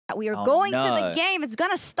We are going to the game. It's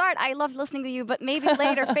gonna start. I love listening to you, but maybe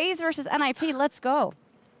later. FaZe versus NIP. Let's go.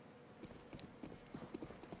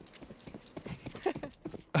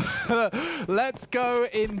 Let's go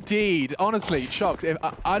indeed. Honestly, Shocks,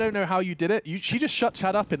 I don't know how you did it. She just shut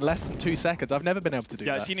chat up in less than 2 seconds. I've never been able to do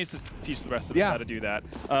that. Yeah, she needs to teach the rest of us how to do that.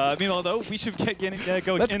 Meanwhile, though, we should go Let's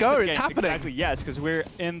into go. the It's game. happening. Exactly, yes, because we're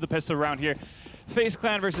in the pistol round here. FaZe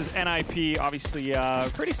Clan versus NIP, obviously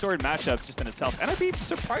pretty storied matchup just in itself. NIP,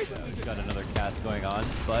 surprisingly. We've got another cast going on,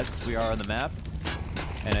 but we are on the map,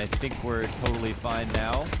 and I think we're totally fine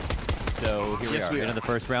now. So here we are. Into the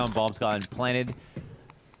first round, bomb's gotten planted.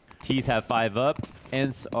 T's have 5 up.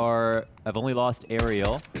 ENCE have only lost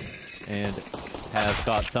Aerial and have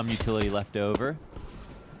got some utility left over.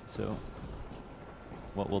 So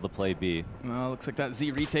what will the play be? Well, looks like that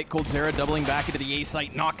Z retake. coldzera doubling back into the A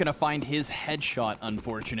site. Not going to find his headshot,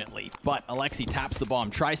 unfortunately. But Alexi taps the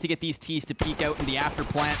bomb. Tries to get these T's to peek out in the after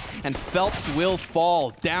plant. And Phelps will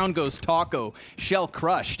fall. Down goes Taco. Shell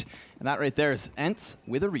crushed. And that right there is ENCE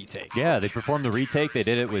with a retake. Yeah, they performed the retake. They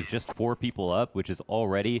did it with just 4 people up, which is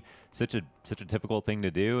already such a difficult thing to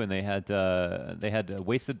do. And they had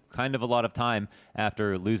wasted kind of a lot of time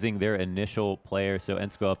after losing their initial player. So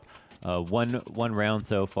ENCE go up one round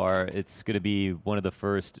so far. It's going to be one of the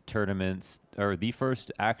first tournaments, or the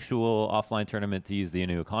first actual offline tournament to use the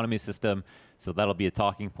new economy system. So that'll be a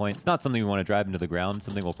talking point. It's not something we want to drive into the ground.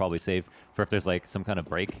 Something we'll probably save for if there's like some kind of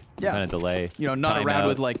break, some kind of delay. You know, not around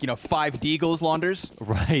with like 5 Deagles, Launders.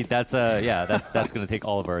 Right. That's that's going to take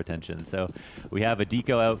all of our attention. So we have a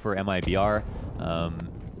deco out for MIBR.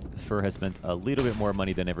 Fur has spent a little bit more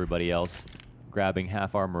money than everybody else, grabbing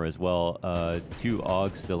half armor as well. 2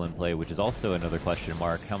 AUGs still in play, which is also another question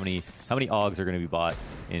mark. How many AUGs are going to be bought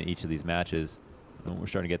in each of these matches? And we're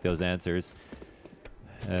starting to get those answers,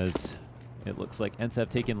 as it looks like ENCE have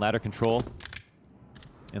taken ladder control,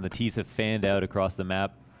 and the T's have fanned out across the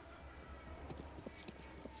map.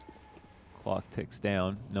 Clock ticks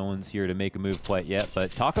down. No one's here to make a move quite yet,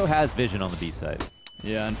 but Taco has vision on the B side.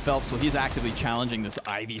 Yeah, and Phelps, well, he's actively challenging this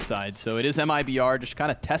Ivy side. So it is MIBR just kind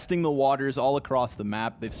of testing the waters all across the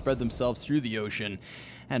map. They've spread themselves through the ocean.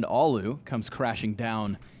 And Alu comes crashing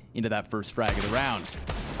down into that first frag of the round.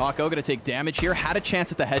 Taco going to take damage here. Had a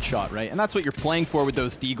chance at the headshot, right? And that's what you're playing for with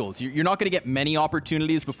those Deagles. You're not going to get many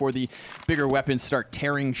opportunities before the bigger weapons start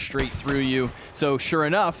tearing straight through you. So sure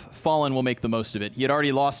enough, Fallen will make the most of it. He had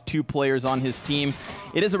already lost 2 players on his team.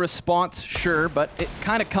 It is a response, sure, but it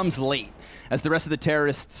kind of comes late. As the rest of the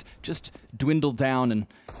terrorists just dwindle down and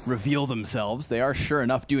reveal themselves, they are sure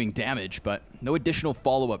enough doing damage, but no additional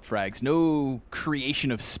follow-up frags, no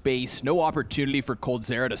creation of space, no opportunity for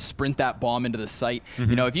coldzera to sprint that bomb into the site.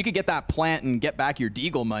 You know, if you could get that plant and get back your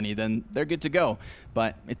Deagle money, then they're good to go.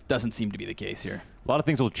 But it doesn't seem to be the case here. A lot of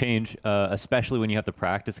things will change, especially when you have to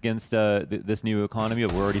practice against this new economy.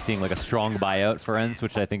 We're already seeing like a strong buyout for ENCE,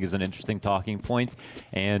 which I think is an interesting talking point.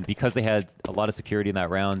 And because they had a lot of security in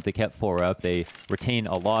that round, they kept 4 up. They retained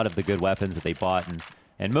a lot of the good weapons that they bought,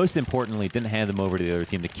 and most importantly, didn't hand them over to the other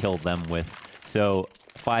team to kill them with. So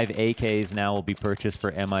 5 AKs now will be purchased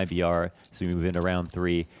for MIBR, so we move into round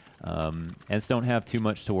 3. ENCE don't have too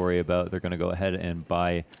much to worry about. They're going to go ahead and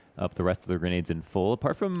buy up the rest of their grenades in full,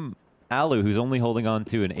 apart from Alu, who's only holding on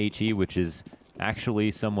to an HE, which is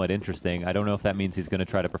actually somewhat interesting. I don't know if that means he's going to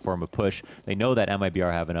try to perform a push. They know that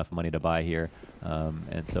MIBR have enough money to buy here,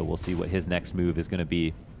 and so we'll see what his next move is going to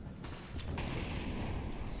be.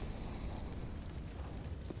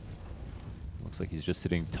 Looks like he's just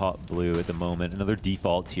sitting top blue at the moment. Another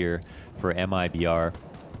default here for MIBR.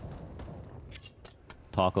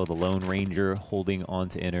 Taco, the Lone Ranger, holding on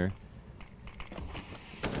to inner.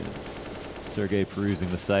 Sergey perusing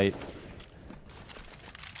the site.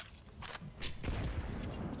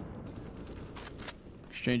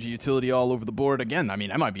 Exchange of utility all over the board. Again, I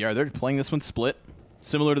mean, MIBR, they're playing this one split.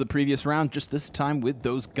 Similar to the previous round, just this time with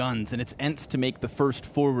those guns. And it's ENCE to make the first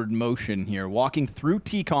forward motion here. Walking through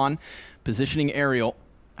T-Con, positioning Aerial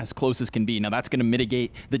as close as can be. Now, that's going to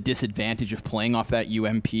mitigate the disadvantage of playing off that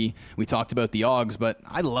UMP. We talked about the AUGs, but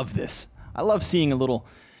I love this. I love seeing a little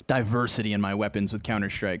diversity in my weapons with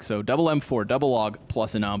Counter-Strike. So double M4, double AUG,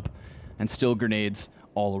 plus an UMP, and still grenades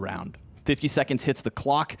all around. 50 seconds hits the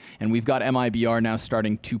clock, and we've got MIBR now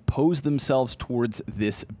starting to pose themselves towards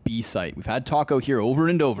this B site. We've had Taco here over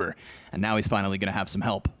and over, and now he's finally going to have some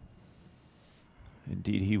help.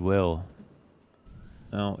 Indeed he will.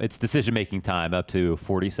 Oh, it's decision-making time, up to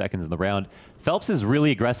 40 seconds in the round. Phelps is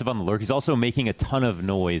really aggressive on the lurk. He's also making a ton of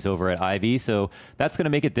noise over at Ivy, so that's going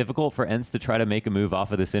to make it difficult for ENCE to try to make a move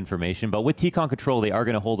off of this information. But with T-Con control, they are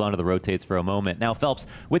going to hold on to the rotates for a moment. Now, Phelps,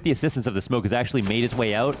 with the assistance of the smoke, has actually made his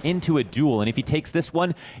way out into a duel, and if he takes this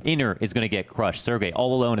one, Inner is going to get crushed. Sergey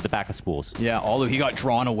all alone at the back of Spools. Yeah, Alu, he got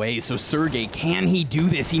drawn away, so Sergey, can he do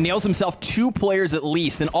this? He nails himself 2 players at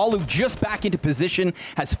least, and Alu just back into position,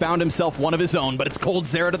 has found himself one of his own, but it's Cold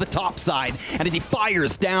Zera to the top side, and as he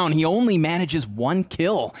fires down, he only manages 1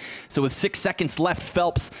 kill. So with 6 seconds left,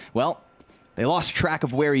 Phelps, well, they lost track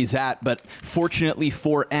of where he's at, but fortunately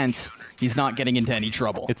for ENCE, he's not getting into any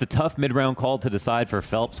trouble. It's a tough mid-round call to decide for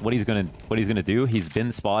Phelps what he's gonna do. He's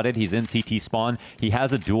been spotted. He's in CT spawn. He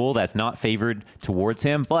has a duel that's not favored towards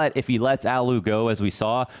him, but if he lets Alu go, as we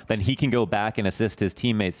saw, then he can go back and assist his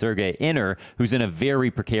teammate Sergey Inner, who's in a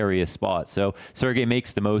very precarious spot. So Sergey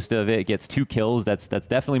makes the most of it, gets 2 kills. That's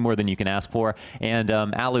definitely more than you can ask for. And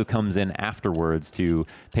Alu comes in afterwards to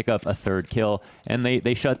pick up a 3rd kill, and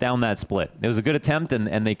they shut down that split. It was a good attempt,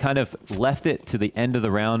 and they kind of left it to the end of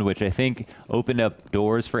the round, which I think opened up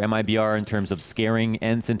doors for MIBR in terms of scaring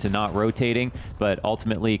ENCE into not rotating, but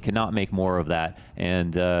ultimately could not make more of that.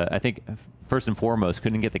 And I think first and foremost,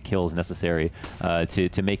 couldn't get the kills necessary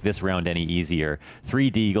to make this round any easier. 3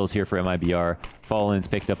 Deagles here for MIBR. Fallen's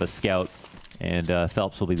picked up a scout, and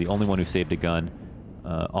Phelps will be the only one who saved a gun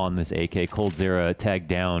on this AK. Cold Zera tagged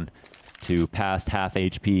down to past half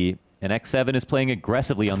HP, and X7 is playing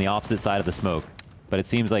aggressively on the opposite side of the smoke. But it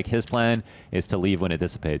seems like his plan is to leave when it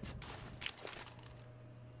dissipates.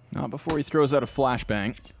 Not before he throws out a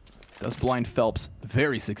flashbang. Does blind Phelps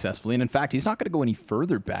very successfully. And in fact, he's not going to go any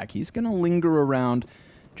further back. He's going to linger around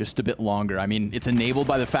just a bit longer. I mean, it's enabled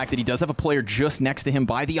by the fact that he does have a player just next to him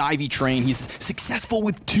by the Ivy train. He's successful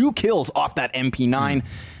with 2 kills off that MP9.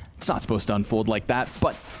 It's not supposed to unfold like that,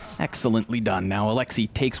 but excellently done. Now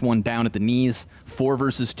Alexi takes one down at the knees. 4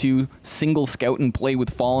 versus 2, single scout in play with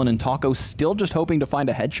Fallen, and Taco still just hoping to find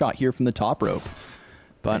a headshot here from the top rope.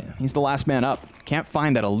 But he's the last man up. Can't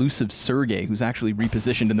find that elusive Sergey, who's actually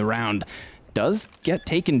repositioned in the round. Does get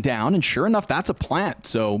taken down, and sure enough, that's a plant.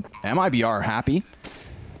 So MIBR happy.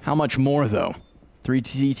 How much more, though? 3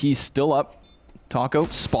 TTs still up. Taco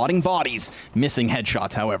spotting bodies, missing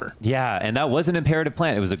headshots, however. Yeah, and that was an imperative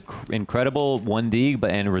plant. It was an incredible 1D,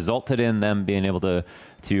 and resulted in them being able to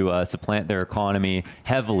supplant their economy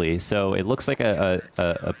heavily. So it looks like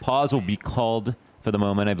a pause will be called for the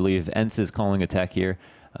moment. I believe ENCE is calling a tech here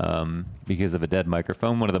because of a dead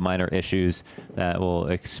microphone, one of the minor issues that we'll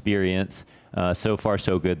experience. So far,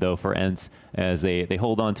 so good, though, for ENCE as they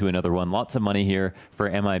hold on to another one. Lots of money here for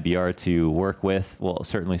MIBR to work with. We'll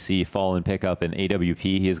certainly see Fallen pick up an AWP.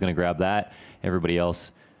 He is going to grab that. Everybody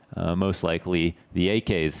else, most likely, the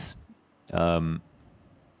AKs. That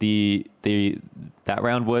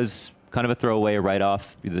round was kind of a throwaway, a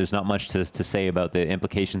write-off. There's not much to say about the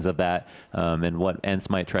implications of that and what ENCE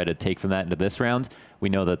might try to take from that into this round. We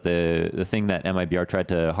know that the thing that MIBR tried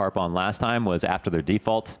to harp on last time was after their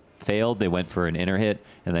default failed, they went for an inner hit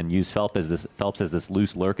and then used Phelps as this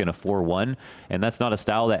loose lurk in a 4-1. And that's not a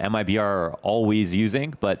style that MIBR are always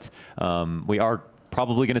using, but we are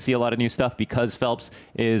probably going to see a lot of new stuff because Phelps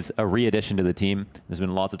is a re-addition to the team. There's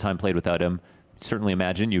been lots of time played without him. Certainly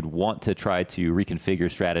imagine you'd want to try to reconfigure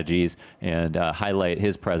strategies and highlight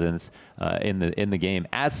his presence in the game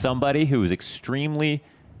as somebody who is extremely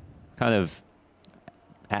kind of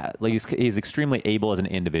he's extremely able as an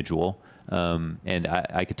individual. And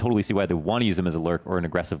I could totally see why they want to use him as a lurk or an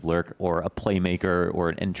aggressive lurk or a playmaker or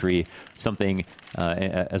an entry, something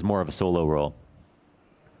as more of a solo role.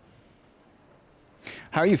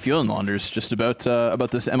 How are you feeling, Launders, just about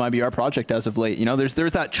this MIBR project as of late? You know, there's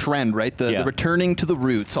that trend, right? The returning to the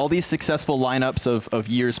roots. All these successful lineups of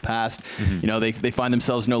years past, you know, they find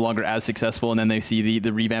themselves no longer as successful, and then they see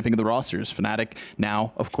the revamping of the rosters. Fnatic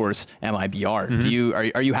now, of course,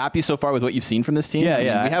 MIBR. Are you happy so far with what you've seen from this team? Yeah, I mean,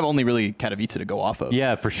 yeah. we have only really Katowice to go off of.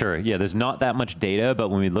 Yeah, for sure. Yeah, there's not that much data, but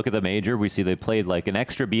when we look at the major, we see they played like an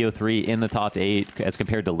extra BO3 in the top 8 as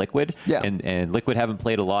compared to Liquid. Yeah. And Liquid haven't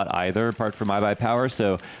played a lot either, apart from iBuyPower.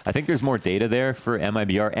 So I think there's more data there for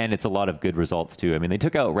MIBR, and it's a lot of good results too. I mean, they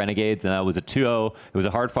took out Renegades, and that was a 2-0. It was a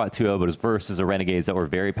hard-fought 2-0, but it was versus the Renegades that were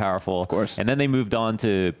very powerful. Of course. And then they moved on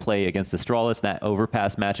to play against Astralis. That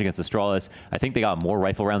overpass match against Astralis, I think they got more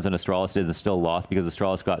rifle rounds than Astralis did and still lost because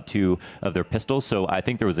Astralis got 2 of their pistols. So I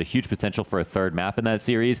think there was a huge potential for a third map in that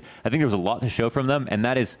series. I think there was a lot to show from them, and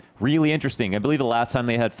that is really interesting. I believe the last time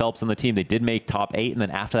they had Phelps on the team, they did make top 8, and then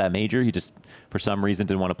after that major, he just, for some reason,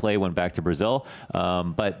 didn't want to play, went back to Brazil.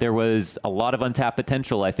 But there was a lot of untapped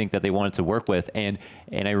potential, I think, that they wanted to work with. And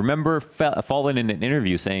I remember Fallen in an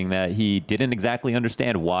interview saying that he didn't exactly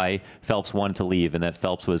understand why Phelps wanted to leave, and that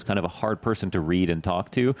Phelps was kind of a hard person to read and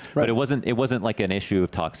talk to. Right. But it wasn't like an issue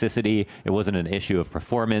of toxicity. It wasn't an issue of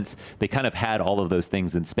performance. They kind of had all of those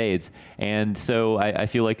things in spades. And so I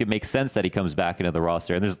feel like it makes sense that he comes back into the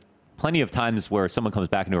roster. And there's plenty of times where someone comes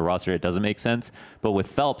back into a roster, it doesn't make sense. But with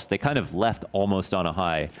Phelps, they kind of left almost on a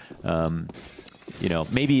high. You know,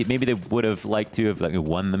 maybe they would have liked to have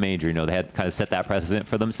won the major. You know, they had kind of set that precedent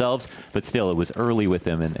for themselves. But still, it was early with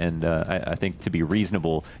them. And I think to be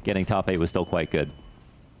reasonable, getting top 8 was still quite good.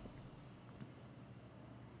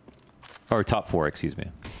 Or top 4, excuse me.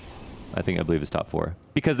 I believe it's top 4.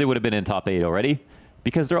 Because they would have been in top 8 already.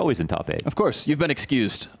 Because they're always in top 8. Of course. You've been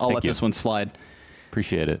excused. I'll let this one slide.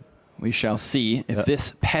 Appreciate it. We shall see if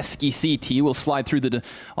this pesky CT will slide through the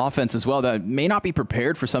offense as well. That may not be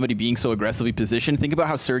prepared for somebody being so aggressively positioned. Think about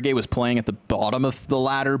how Sergey was playing at the bottom of the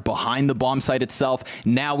ladder, behind the bomb site itself.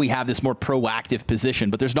 Now we have this more proactive position,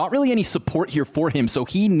 but there's not really any support here for him, so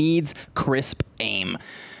he needs crisp aim.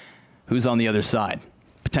 Who's on the other side?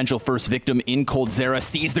 Potential first victim in coldzera,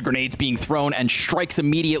 sees the grenades being thrown and strikes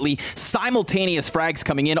immediately. Simultaneous frags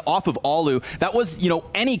coming in off of Alu. That was, you know,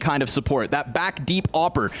 any kind of support. That back deep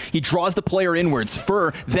opper. He draws the player inwards.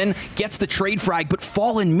 Fur then gets the trade frag, but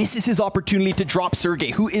Fallen misses his opportunity to drop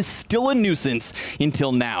Sergey, who is still a nuisance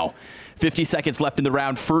until now. 50 seconds left in the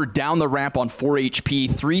round. Fur down the ramp on 4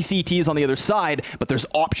 HP. 3 CTs on the other side, but there's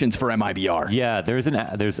options for MIBR. Yeah,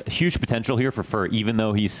 there's huge potential here for Fur, even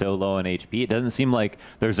though he's so low on HP. It doesn't seem like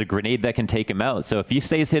there's a grenade that can take him out. So if he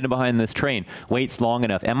stays hidden behind this train, waits long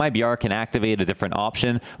enough, MIBR can activate a different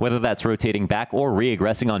option, whether that's rotating back or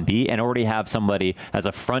re-aggressing on B, and already have somebody as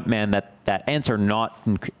a front man that ENCE are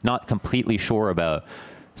not completely sure about.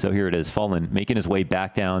 So here it is, Fallen making his way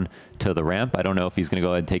back down to the ramp. I don't know if he's going to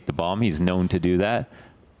go ahead and take the bomb. He's known to do that.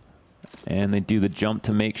 And they do the jump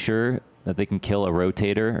to make sure that they can kill a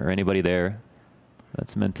rotator or anybody there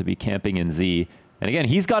that's meant to be camping in Z. And again,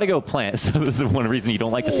 he's got to go plant. So this is one reason you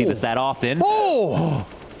don't like to see this that often. Oh!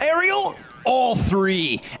 Aerial, all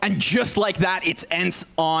 3. And just like that, it's ENCE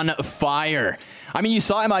on fire. I mean, you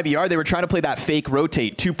saw MIBR, they were trying to play that fake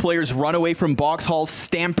rotate. 2 players run away from box halls,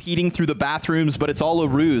 stampeding through the bathrooms, but it's all a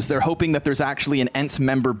ruse. They're hoping that there's actually an ENCE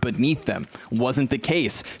member beneath them. Wasn't the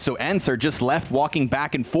case. So ENCE are just left walking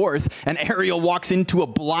back and forth, and Aerial walks into a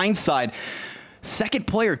blindside. Second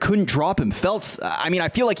player couldn't drop him. Phelps, I mean, I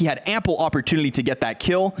feel like he had ample opportunity to get that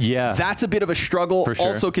kill. Yeah. That's a bit of a struggle. For sure.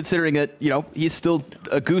 Also considering that, you know, he's still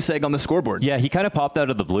a goose egg on the scoreboard. Yeah, he kind of popped out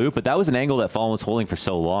of the blue, but that was an angle that Fallen was holding for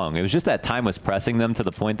so long. It was just that time was pressing them to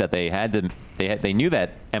the point that they knew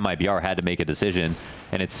that MIBR had to make a decision,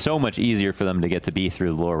 and it's so much easier for them to get to B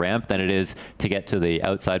through the lower ramp than it is to get to the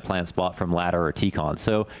outside plant spot from ladder or T-Con.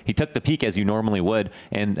 So he took the peek as you normally would,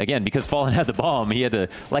 and again, because Fallen had the bomb, he had to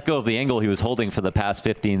let go of the angle he was holding for the past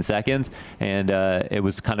 15 seconds, and it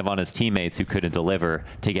was kind of on his teammates who couldn't deliver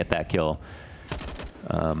to get that kill.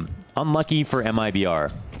 Unlucky for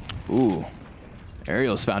MIBR. Ooh,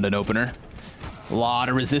 Aerial's found an opener. A lot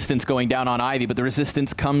of resistance going down on Ivy, but the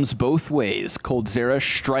resistance comes both ways. coldzera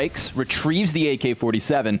strikes, retrieves the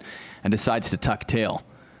AK-47, and decides to tuck tail.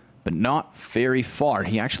 But not very far.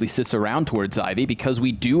 He actually sits around towards Ivy because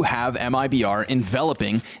we do have MIBR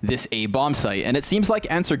enveloping this A bomb site. And it seems like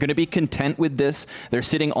ENCE are going to be content with this. They're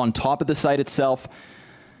sitting on top of the site itself,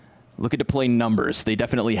 looking to play numbers. They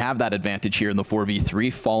definitely have that advantage here in the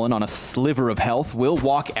 4v3. Fallen on a sliver of health, will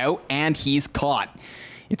walk out, and he's caught.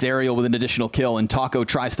 It's Aerial with an additional kill, and Taco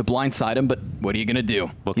tries to blindside him, but what are you going to do?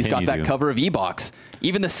 He's got that cover of E-Box.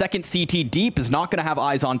 Even the second CT deep is not going to have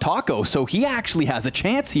eyes on Taco, so he actually has a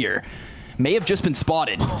chance here. May have just been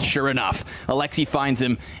spotted. Sure enough, Alexi finds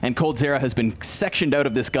him, and coldzera has been sectioned out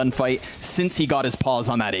of this gunfight since he got his paws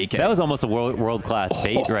on that AK. That was almost a world-class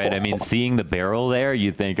bait, right? I mean, seeing the barrel there,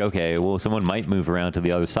 you'd think, okay, well, someone might move around to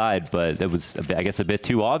the other side, but it was, I guess, a bit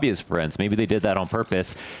too obvious for ENCE. Maybe they did that on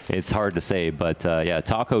purpose. It's hard to say, but yeah,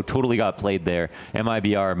 Taco totally got played there.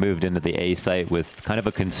 MIBR moved into the A site with kind of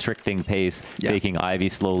a constricting pace, taking Ivy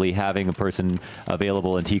slowly, having a person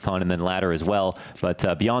available in T-Con and then ladder as well.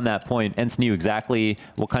 But beyond that point, ENCE knew exactly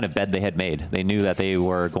what kind of bed they had made. They knew that they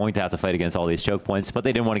were going to have to fight against all these choke points, but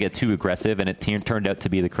they didn't want to get too aggressive, and it turned out to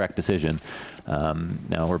be the correct decision.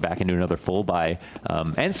 Now we're back into another full buy.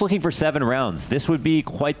 ENCE looking for 7 rounds. This would be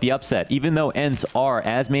quite the upset, even though ENCE are,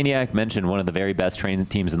 as Maniac mentioned, one of the very best train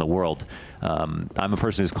teams in the world. I'm a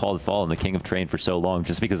person who's called Fallen the king of train for so long,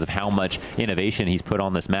 just because of how much innovation he's put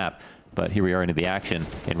on this map. But here we are into the action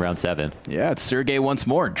in round 7. Yeah, it's Sergey once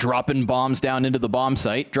more, dropping bombs down into the bomb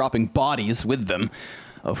site, dropping bodies with them.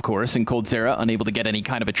 of course, and coldzera unable to get any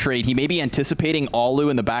kind of a trade. He may be anticipating Alu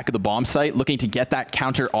in the back of the bomb site, looking to get that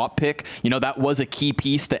counter op pick. You know, that was a key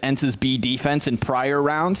piece to ENCE's B defense in prior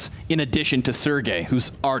rounds, in addition to Sergey,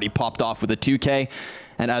 who's already popped off with a 2K,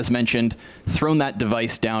 and as mentioned, thrown that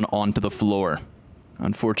device down onto the floor.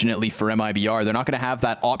 Unfortunately for MIBR, they're not going to have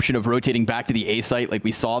that option of rotating back to the A site like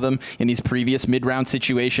we saw them in these previous mid-round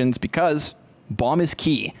situations, because bomb is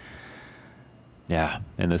key. Yeah,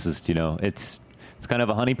 and this is, you know, it's kind of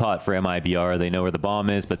a honeypot for MIBR. They know where the bomb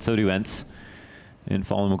is, but so do ENCE. And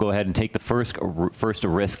Fallen will go ahead and take the first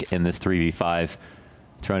risk in this 3v5,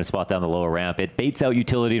 trying to spot down the lower ramp. It baits out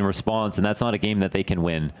utility in response, and that's not a game that they can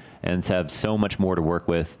win. ENCE have so much more to work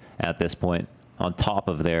with at this point, on top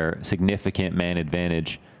of their significant man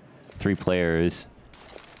advantage. 3 players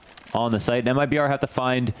on the site. And MIBR have to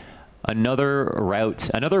find another route,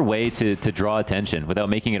 another way to draw attention without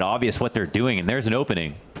making it obvious what they're doing. And there's an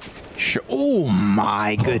opening. Sure. Oh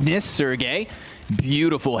my goodness, Sergey.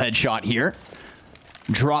 Beautiful headshot here.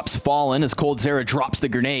 Drops Fallen as coldzera drops the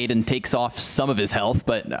grenade and takes off some of his health.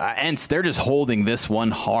 But ENCE, they're just holding this one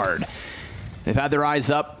hard. They've had their eyes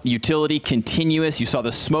up. Utility continuous. You saw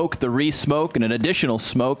the smoke, the re-smoke, and an additional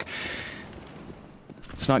smoke.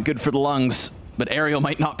 It's not good for the lungs. But aerial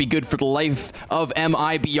might not be good for the life of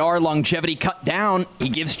MIBR. Longevity cut down. He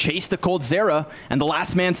gives chase to coldzera, and the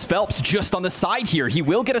last man's Phelps just on the side here. He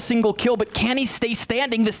will get a single kill, but can he stay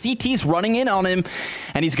standing? The CT's running in on him,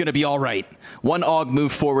 and he's going to be all right. One AUG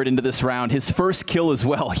moved forward into this round. His first kill as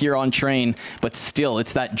well here on Train, but still,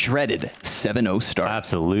 it's that dreaded 7-0 start.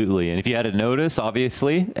 Absolutely, and if you had to notice,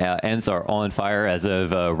 obviously, ENCE are on fire as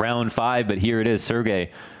of round 5, but here it is, Sergey,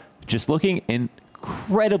 just looking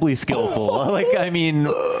incredibly skillful. Like, I mean,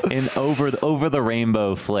 an over the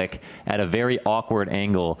rainbow flick at a very awkward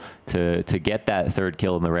angle to get that 3rd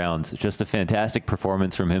kill in the round. Just a fantastic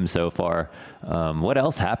performance from him so far. What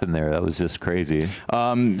else happened there? That was just crazy.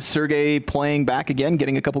 Sergey playing back again,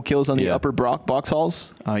 getting a couple kills on the upper box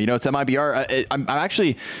halls. You know, it's MIBR.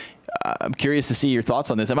 I'm curious to see your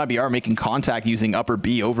thoughts on this. MIBR making contact using upper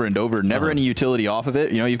B over and over. Never any utility off of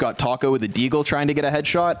it. You know, you've got Taco with the Deagle trying to get a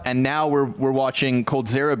headshot, and now we're watching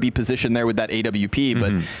coldzera be positioned there with that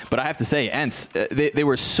AWP. But I have to say, ENCE, they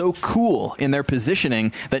were so cool in their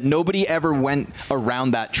positioning that nobody ever went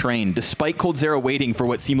around that train. Despite coldzera waiting for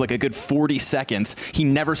what seemed like a good 40 seconds, he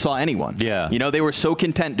never saw anyone. Yeah. You know, they were so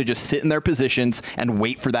content to just sit in their positions and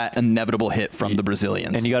wait for that inevitable hit from the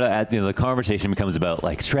Brazilians. And you got to add, you know, the conversation becomes about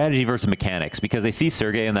like strategy versus mechanics, because they see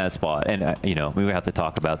Sergey in that spot, and you know, we have to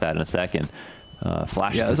talk about that in a second.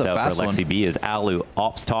 Flashes us out for Lexi B as Alu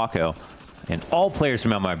ops Taco, and all players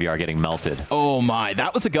from MIBR are getting melted. Oh my,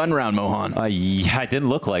 that was a gun round, Mohan. Yeah, it didn't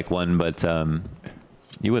look like one, but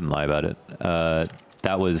you wouldn't lie about it.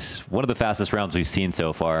 That was one of the fastest rounds we've seen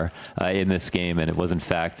so far in this game, and it was in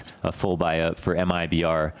fact a full buyout for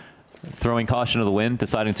MIBR. Throwing caution to the wind,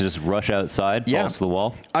 deciding to just rush outside, falls to the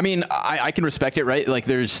wall. I mean, I can respect it, right? Like,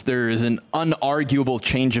 there is an unarguable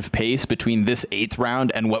change of pace between this 8th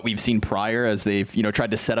round and what we've seen prior, as they've, you know, tried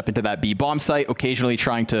to set up into that B bomb site, occasionally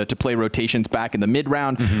trying to play rotations back in the mid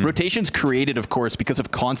round. Rotations created, of course, because of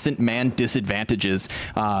constant man disadvantages.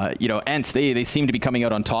 You know, ENCE, they seem to be coming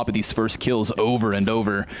out on top of these first kills over and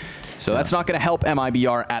over. So that's not going to help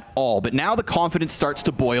MIBR at all. But now the confidence starts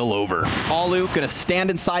to boil over. Alu going to stand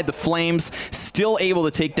inside the flames, still able to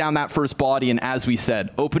take down that first body. And as we said,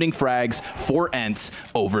 opening frags for ENCE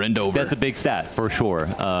over and over. That's a big stat for sure.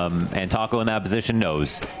 And Taco in that position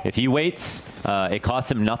knows if he waits, it costs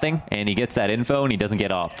him nothing, and he gets that info and he doesn't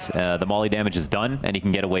get opt. The molly damage is done and he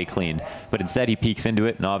can get away clean. But instead he peeks into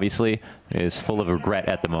it and obviously is full of regret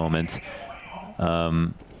at the moment.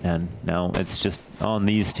 And now it's just on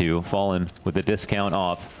these two. Fallen with a discount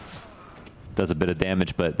op. Does a bit of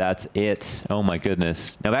damage, but that's it. Oh my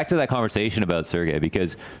goodness. Now back to that conversation about Sergey,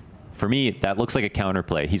 because for me, that looks like a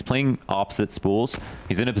counterplay. He's playing opposite spools.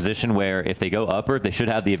 He's in a position where if they go upward, they should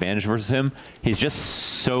have the advantage versus him. He's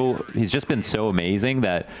just been so amazing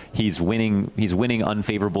that he's winning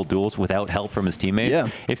unfavorable duels without help from his teammates. Yeah.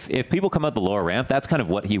 If people come out the lower ramp, that's kind of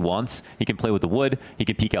what he wants. He can play with the wood. He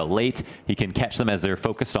can peek out late. He can catch them as they're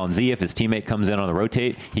focused on Z. If his teammate comes in on the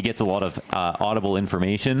rotate, he gets a lot of audible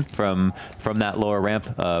information from that lower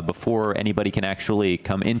ramp before anybody can actually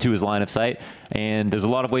come into his line of sight. And there's a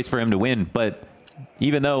lot of ways for him to win, but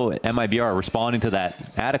even though MIBR are responding to that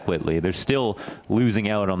adequately, they're still losing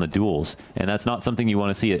out on the duels, and that's not something you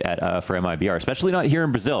want to see for MIBR, especially not here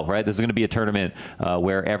in Brazil, right? This is going to be a tournament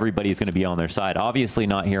where everybody's going to be on their side. Obviously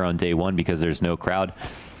not here on day one because there's no crowd,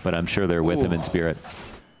 but I'm sure they're with him in spirit.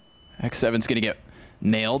 X7's going to get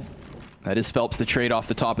nailed. That is Phelps to trade off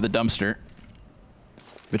the top of the dumpster.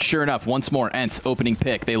 But sure enough, once more, ENCE opening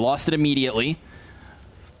pick. They lost it immediately.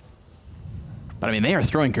 But I mean, they are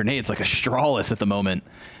throwing grenades like a strawless at the moment.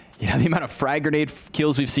 You know, the amount of frag grenade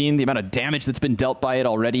kills we've seen, the amount of damage that's been dealt by it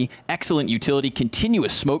already. Excellent utility,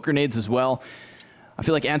 continuous smoke grenades as well. I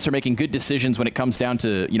feel like ENCE are making good decisions when it comes down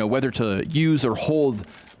to, you know, whether to use or hold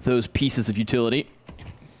those pieces of utility.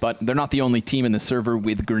 But they're not the only team in the server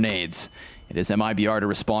with grenades. It is MIBR to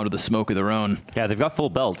respond with a smoke of their own. Yeah, they've got full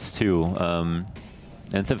belts too.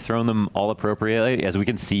 ENCE have thrown them all appropriately, as we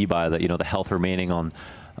can see by the, you know, the health remaining on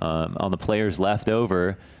the players left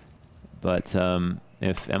over. But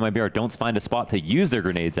if MIBR don't find a spot to use their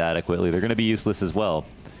grenades adequately, they're going to be useless as well.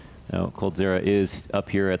 Now, coldzera is up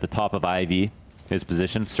here at the top of Ivy. His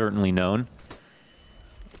position, certainly known.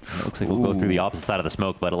 It looks like we'll go through the opposite side of the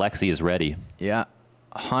smoke, but Alexi is ready. Yeah,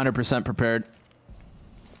 100% prepared.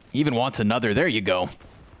 Even wants another. There you go.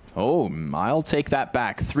 Oh, I'll take that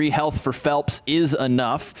back. 3 health for Phelps is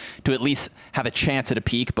enough to at least have a chance at a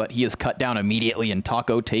peek, but he is cut down immediately, and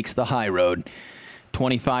Taco takes the high road.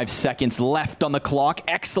 25 seconds left on the clock.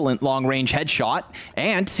 Excellent long-range headshot,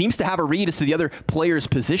 and seems to have a read as to the other player's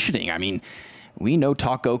positioning. I mean, we know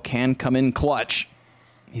Taco can come in clutch.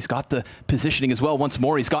 He's got the positioning as well. Once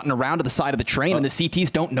more, he's gotten around to the side of the train, and the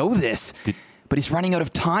CTs don't know this. But he's running out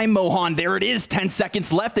of time, Mohan. There it is, 10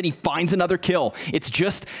 seconds left, and he finds another kill. It's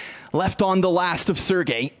just left on the last of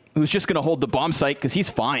Sergey, who's just going to hold the bomb site because he's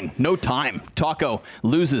fine. No time. Taco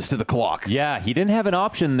loses to the clock. Yeah, he didn't have an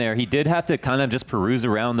option there. He did have to kind of just peruse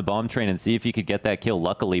around the bomb train and see if he could get that kill,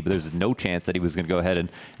 luckily, but there's no chance that he was going to go ahead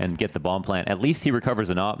and get the bomb plant. At least he recovers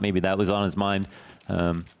an op. Maybe that was on his mind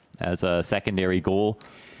as a secondary goal.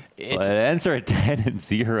 But ENCE are at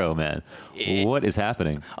 10-0, man. What is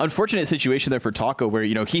happening? Unfortunate situation there for Taco where,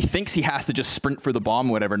 you know, he thinks he has to just sprint for the bomb,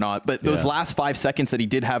 whatever not. But those last 5 seconds that he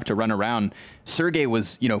did have to run around, Sergey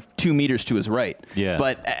was, you know, 2 meters to his right. Yeah.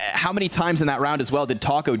 But how many times in that round as well did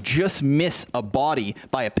Taco just miss a body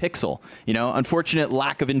by a pixel? You know, unfortunate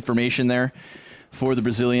lack of information there for the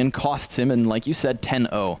Brazilian. Costs him, and like you said,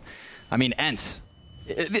 10-0. I mean, ENCE.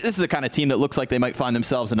 This is the kind of team that looks like they might find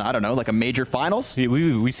themselves in, I don't know, like a major finals.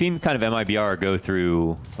 We've seen kind of MIBR go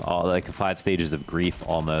through like 5 stages of grief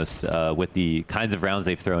almost with the kinds of rounds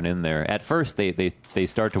they've thrown in there. At first, they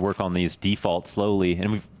start to work on these defaults slowly,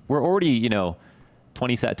 and we're already, you know,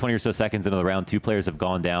 20 or so seconds into the round. 2 players have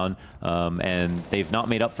gone down, and they've not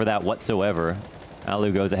made up for that whatsoever.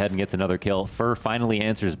 Alu goes ahead and gets another kill. Fur finally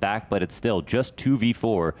answers back, but it's still just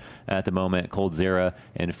 2v4 at the moment. coldzera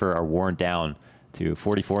and Fur are worn down to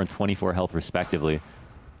 44 and 24 health respectively.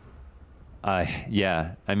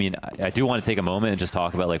 Yeah, I mean, I do want to take a moment and just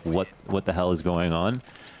talk about like what the hell is going on.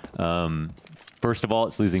 First of all,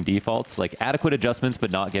 it's losing defaults. Like adequate adjustments,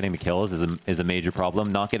 but not getting the kills is a major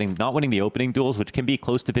problem. Not winning the opening duels, which can be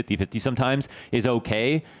close to 50-50 sometimes, is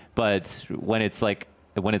okay. But when it's like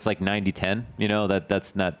 90-10, you know,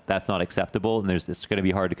 that's not acceptable, and it's going to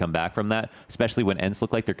be hard to come back from that, especially when ENCE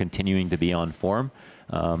look like they're continuing to be on form.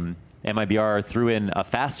 MIBR threw in a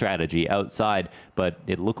fast strategy outside, but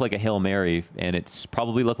it looked like a Hail Mary, and it's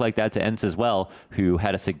probably looked like that to ENCE as well, who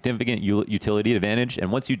had a significant utility advantage.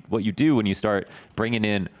 And what you do when you start bringing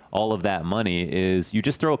in all of that money is you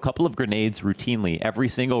just throw a couple of grenades routinely every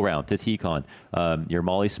single round to T-Con, your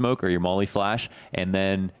Molly Smoke or your Molly Flash, and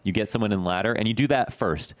then you get someone in ladder, and you do that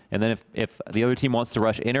first. And then if the other team wants to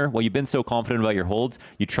rush inner, well, you've been so confident about your holds,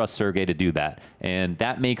 you trust Sergey to do that. And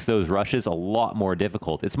that makes those rushes a lot more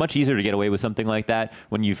difficult. It's much easier to get away with something like that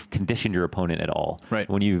when you've conditioned your opponent at all. Right.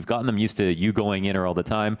 When you've gotten them used to you going inner all the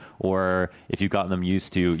time, or if you've gotten them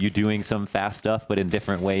used to you doing some fast stuff, but in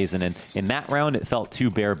different ways. And in that round, it felt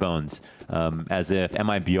too bare bones, as if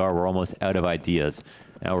MIBR were almost out of ideas.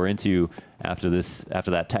 Now we're into, after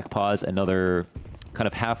that tech pause, another kind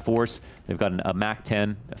of half force. They've got a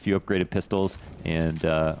MAC-10, a few upgraded pistols, and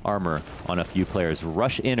armor on a few players.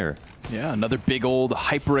 Rush inner. Yeah, another big old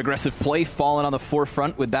hyper-aggressive play falling on the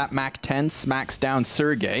forefront with that MAC-10, smacks down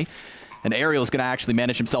Sergey. And Ariel's going to actually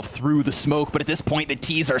manage himself through the smoke, but at this point, the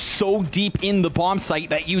T's are so deep in the bomb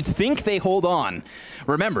site that you'd think they hold on.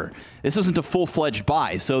 Remember, this isn't a full-fledged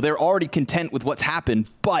buy, so they're already content with what's happened,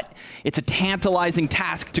 but it's a tantalizing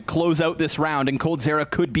task to close out this round, and coldzera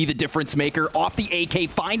could be the difference maker. Off the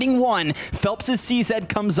AK, finding one. Phelps' CZ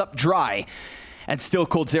comes up dry, and still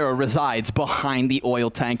coldzera resides behind the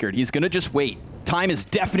oil tankard. He's going to just wait. Time is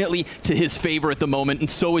definitely to his favor at the moment, and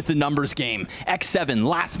so is the numbers game. X7,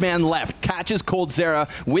 last man left, catches coldzera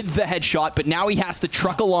with the headshot, but now he has to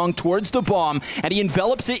truck along towards the bomb, and he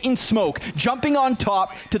envelops it in smoke, jumping on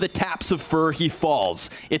top to the taps of Fur. He falls.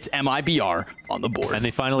 It's MIBR on the board. And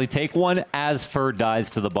they finally take one as Fur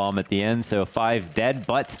dies to the bomb at the end, so 5 dead,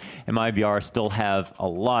 but MIBR still have a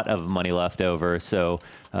lot of money left over, so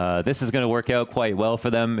this is going to work out quite well for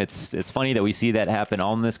them. It's funny that we see that happen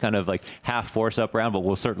on this kind of like half force-up round, but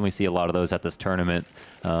we'll certainly see a lot of those at this tournament.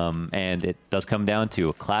 And it does come down to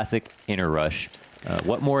a classic inner rush.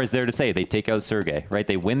 What more is there to say? They take out Sergey, right?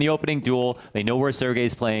 They win the opening duel. They know where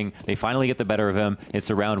Sergey's playing. They finally get the better of him. It's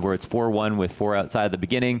a round where it's 4-1 with 4 outside at the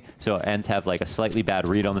beginning, so ENCE have like a slightly bad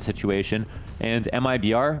read on the situation. And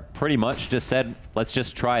MIBR pretty much just said, let's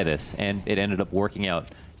just try this, and it ended up working out.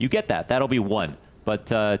 You get that. That'll be 1. But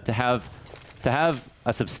to have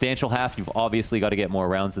a substantial half, you've obviously got to get more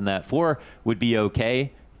rounds than that. 4 would be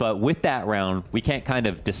okay, but with that round, we can't kind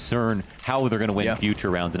of discern how they're going to win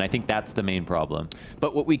future rounds, and I think that's the main problem.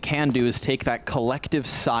 But what we can do is take that collective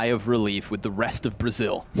sigh of relief with the rest of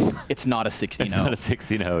Brazil. It's not a 60-0. It's not a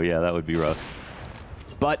 60-0, yeah, that would be rough.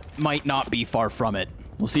 But might not be far from it.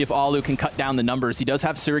 We'll see if Alu can cut down the numbers. He does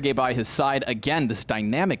have Sergey by his side. Again, this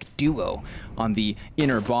dynamic duo on the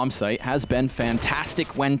inner bomb site has been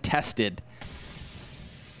fantastic when tested.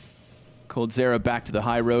 coldzera back to the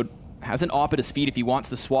high road. Has an op at his feet if he wants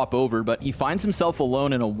to swap over, but he finds himself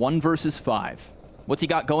alone in a 1 versus 5. What's he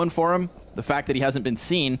got going for him? The fact that he hasn't been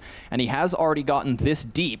seen, and he has already gotten this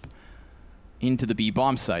deep into the B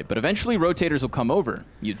bomb site. But eventually rotators will come over,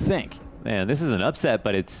 you'd think. Man, this is an upset,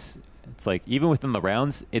 but it's like even within the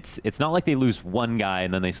rounds, it's not like they lose one guy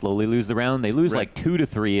and then they slowly lose the round. They lose like 2 to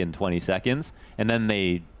 3 in 20 seconds, and then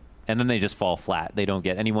they just fall flat. They don't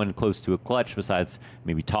get anyone close to a clutch besides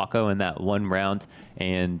maybe Taco in that one round.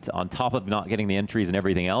 And on top of not getting the entries and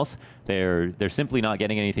everything else, they're simply not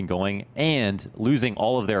getting anything going and losing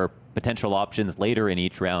all of their potential options later in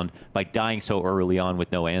each round by dying so early on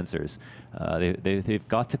with no answers. They've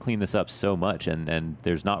got to clean this up so much, and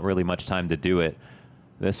there's not really much time to do it.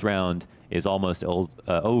 This round is almost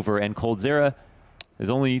over, and coldzera is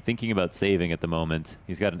only thinking about saving at the moment.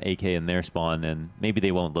 He's got an AK in their spawn, and maybe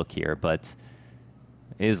they won't look here, but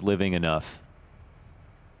is living enough.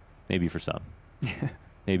 Maybe for some.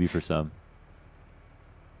 Maybe for some.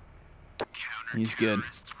 He's good.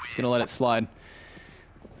 He's going to let it slide.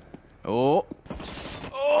 Oh.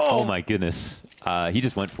 Oh, my goodness. He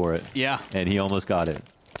just went for it. Yeah. And he almost got it.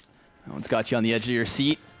 That one's got you on the edge of your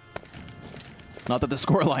seat. Not that the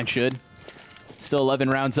scoreline should. Still 11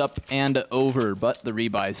 rounds up and over, but the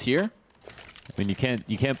rebuy's here. I mean, you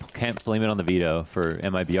can't blame it on the veto for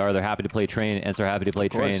MIBR. They're happy to play Train. ENCE are happy to play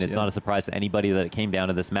Train. It's not a surprise to anybody that it came down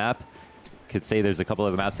to this map. Could say there's a couple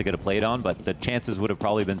other maps they could have played on, but the chances would have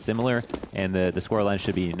probably been similar, and the scoreline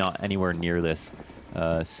should be not anywhere near this.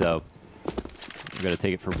 So we're going to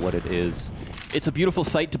take it for what it is. It's a beautiful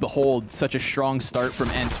sight to behold, such a strong start from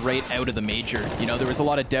ENCE right out of the major. You know, there was a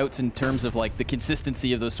lot of doubts in terms of like the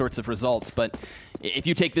consistency of those sorts of results, but if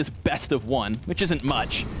you take this best of 1, which isn't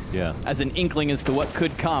much, as an inkling as to what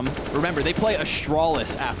could come, remember, they play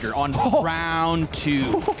Astralis after on round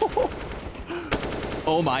 2.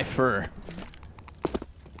 Oh my Fur.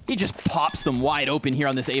 He just pops them wide open here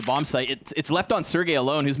on this A bomb site. It's left on Sergey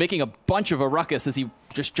alone, who's making a bunch of a ruckus as he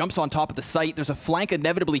just jumps on top of the site. There's a flank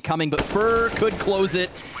inevitably coming, but Fur could close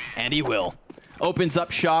it, and he will. Opens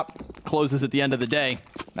up shop, closes at the end of the day.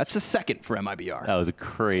 That's a second for MIBR. That was a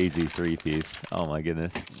crazy 3-piece. Oh my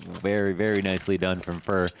goodness. Very, very nicely done from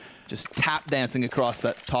Fur. Just tap dancing across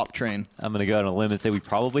that top train. I'm going to go on a limb and say we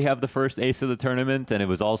probably have the first ace of the tournament, and it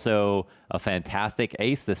was also a fantastic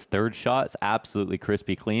ace. This third shot is absolutely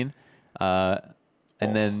crispy clean. And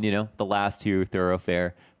then, you know, the last 2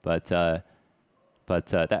 thoroughfare. But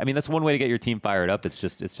I mean, that's one way to get your team fired up. It's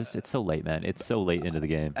so late, man. It's so late into the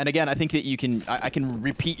game. And again, I think that you can, I can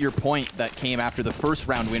repeat your point that came after the first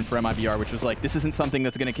round win for MIBR, which was like, this isn't something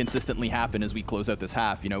that's going to consistently happen as we close out this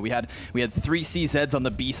half. You know, we had 3 CZs on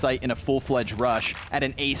the B site in a full-fledged rush at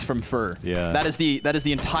an ace from Fur. Yeah. That is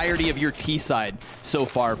the entirety of your T side so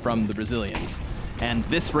far from the Brazilians. And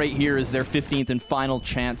this right here is their 15th and final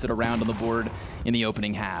chance at a round on the board in the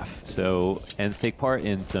opening half. So ENCE take part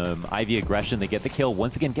in some Ivy aggression. They get the kill.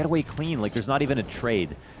 Once again, get away clean. Like, there's not even a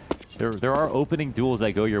trade. There are opening duels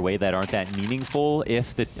that go your way that aren't that meaningful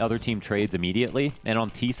if the other team trades immediately. And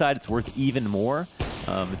on T side, it's worth even more.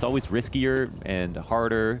 It's always riskier and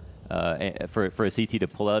harder for a CT to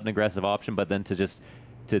pull out an aggressive option, but then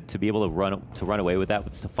to be able to run away with that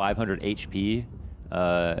with 500 HP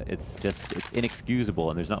it's inexcusable,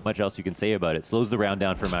 and there's not much else you can say about it. Slows the round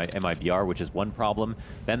down for MIBR, which is one problem.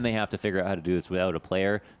 Then they have to figure out how to do this without a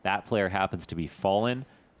player. That player happens to be Fallen.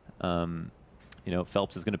 You know,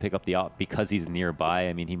 Phelps is going to pick up the op because he's nearby.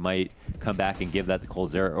 I mean, he might come back and give that to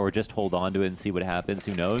Coldzera, or just hold on to it and see what happens.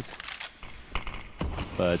 Who knows?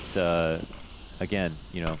 But again,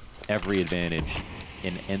 you know, every advantage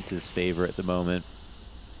in ENCE's favor at the moment.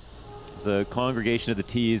 There's a congregation of the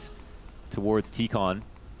T's towards T-Con.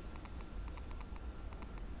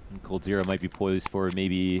 And Coldzera might be poised for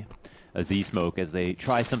maybe a Z-Smoke as they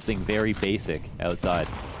try something very basic outside.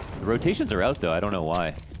 The rotations are out, though. I don't know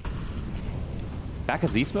why. Back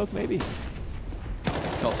of Z-Smoke, maybe?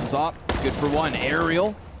 Phelps is up. Good for one.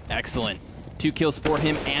 Aerial. Excellent. 2 kills for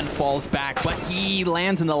him and falls back, but he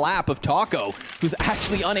lands in the lap of Taco, who's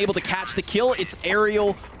actually unable to catch the kill. It's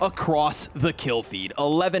aerial across the kill feed.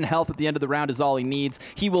 11 health at the end of the round is all he needs.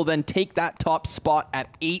 He will then take that top spot at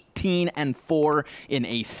 18-4 in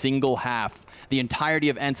a single half. The entirety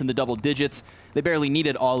of ENCE in the double digits. They barely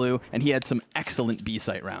needed Alu, and he had some excellent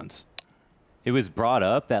B-site rounds. It was brought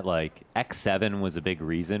up that like X7 was a big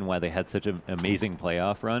reason why they had such an amazing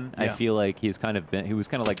playoff run. Yeah. I feel like he was kind of like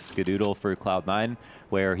Skadoodle for Cloud9,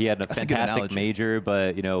 where he had a fantastic major,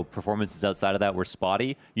 but you know, performances outside of that were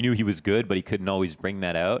spotty. You knew he was good, but he couldn't always bring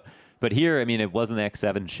that out. But here, I mean, it wasn't the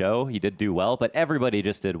X7 show. He did do well, but everybody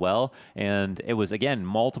just did well. And it was, again,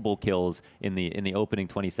 multiple kills in the opening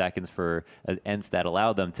 20 seconds for ENCE that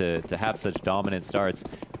allowed them to have such dominant starts,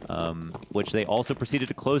 which they also proceeded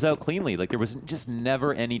to close out cleanly. Like, there was just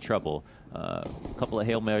never any trouble. A couple of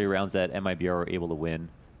Hail Mary rounds that MIBR were able to win,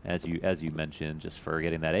 as you mentioned, just for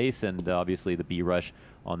getting that ace, and obviously the B rush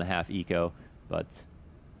on the half eco. But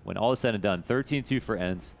when all is said and done, 13-2 for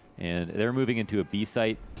ENCE. And they're moving into a B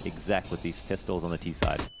site exec with these pistols on the T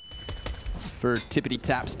side. For Tippity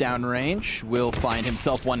Taps downrange, will find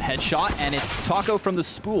himself one headshot, and it's Taco from the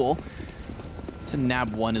spool to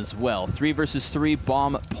nab one as well. 3 versus 3,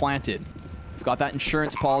 bomb planted. We've got that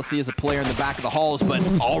insurance policy as a player in the back of the halls, but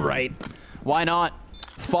all right, why not?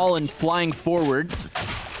 Fallen flying forward,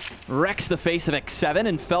 wrecks the face of X7,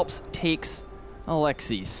 and Phelps takes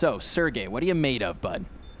Alexi. So, Sergey, what are you made of, bud?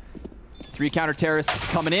 3 counter-terrorists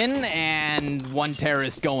coming in, and 1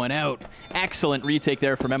 terrorist going out. Excellent retake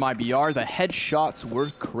there from MIBR. The headshots were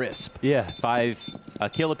crisp. Yeah, 5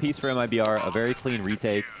 kill apiece for MIBR, a very clean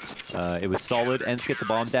retake. It was solid. ENCE get the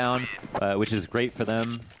bomb down, which is great for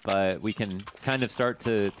them, but we can kind of start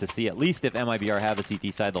to see, at least if MIBR have a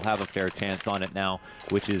CT side, they'll have a fair chance on it now,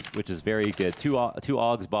 which is very good. 2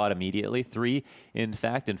 AUGs bought immediately, 3 in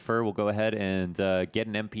fact, and Fur will go ahead and get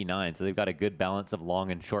an MP9, so they've got a good balance of long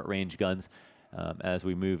and short range guns as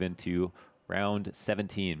we move into round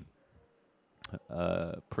 17.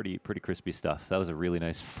 Pretty crispy stuff. That was a really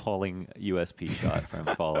nice falling USP shot from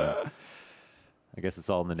Paulo. I guess it's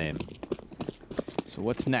all in the name. So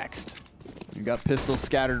what's next? You got pistols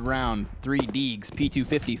scattered around. 3 Deegs,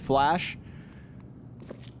 P250 flash.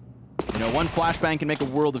 You know, 1 flashbang can make a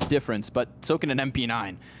world of difference, but so can an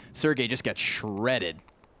MP9. Sergey just got shredded.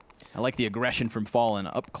 I like the aggression from Fallen,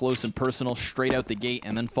 up close and personal, straight out the gate,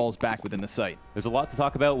 and then falls back within the site. There's a lot to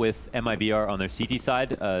talk about with MIBR on their CT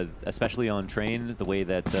side, especially on train, the way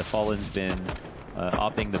that Fallen's been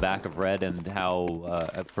opting the back of red, and how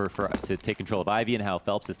to take control of Ivy, and how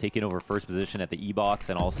Phelps has taken over first position at the E-box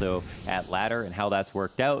and also at ladder, and how that's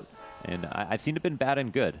worked out. And I've seen it been bad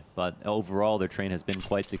and good, but overall their train has been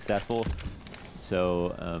quite successful.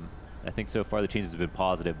 So I think so far the changes have been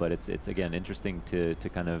positive, but it's again interesting to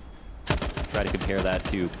kind of try to compare that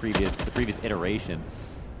to the previous iteration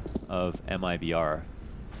of MIBR.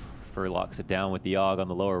 Fur locks it down with the AUG on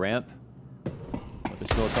the lower ramp, but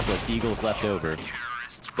there's still a couple of Eagles left over.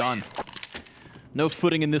 Done. No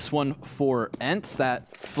footing in this one for ENCE.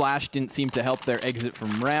 That flash didn't seem to help their exit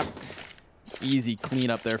from ramp. Easy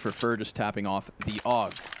cleanup there for Fur, just tapping off the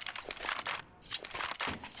AUG.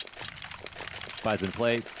 Spies in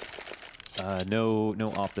play.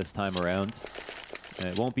 No off this time around. And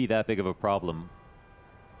it won't be that big of a problem.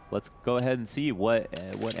 Let's go ahead and see what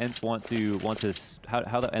ENCE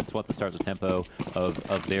how the ENCE want to start the tempo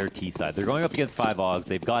of their T side. They're going up against 5 AUGs.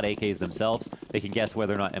 They've got AKs themselves. They can guess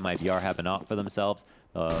whether or not MIBR have an op for themselves.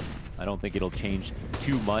 I don't think it'll change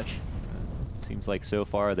too much. Seems like so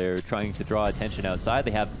far they're trying to draw attention outside.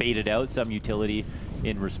 They have baited out some utility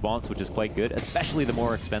in response, which is quite good, especially the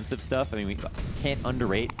more expensive stuff. I mean, we can't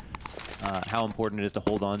underrate how important it is to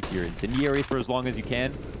hold on to your incendiary for as long as you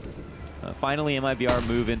can. Finally, MIBR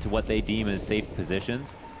move into what they deem as safe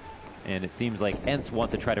positions, and it seems like ENCE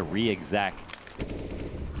want to try to re-exec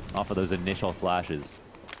off of those initial flashes.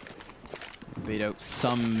 bait out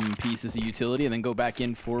some pieces of utility and then go back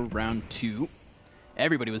in for round 2.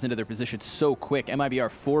 Everybody was into their position so quick. MIBR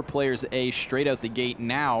 4 players A straight out the gate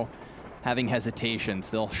now having hesitations.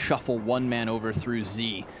 They'll shuffle one man over through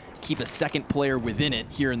Z, keep a second player within it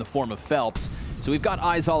here in the form of Phelps. So we've got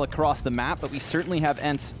eyes all across the map, but we certainly have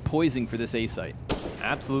ENCE poising for this A site.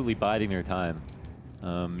 Absolutely biding their time.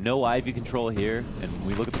 No Ivy control here, and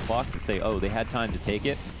we look at the clock and say, oh, they had time to take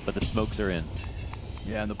it, but the smokes are in.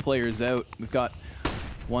 Yeah, and the player's out. We've got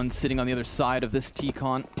one sitting on the other side of this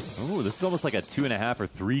T-Con. Ooh, this is almost like a 2.5 or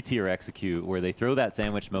 3 tier execute where they throw that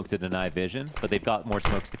sandwich smoke to deny vision, but they've got more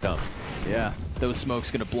smokes to come. Yeah, those smokes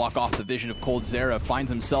going to block off the vision of coldzera. Finds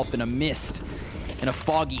himself in a mist, in a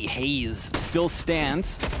foggy haze. Still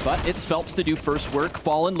stands, but it's Phelps to do first work.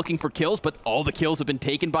 Fallen looking for kills, but all the kills have been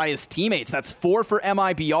taken by his teammates. That's 4 for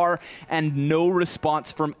MIBR, and no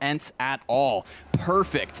response from ENCE at all.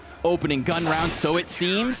 Perfect opening gun round, so it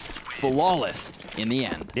seems. Flawless in the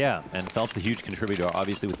end. Yeah, and Phelps a huge contributor,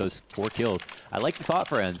 obviously, with those 4 kills. I like the thought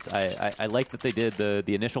for ENCE. I like that they did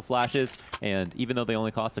the initial flashes, and even though they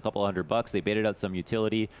only cost a couple $100, they baited out some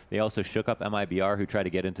utility. They also shook up MIBR, who tried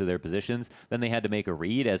to get into their positions. Then they had to make a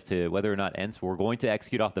read as to whether or not ENCE were going to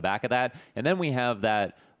execute off the back of that. And then we have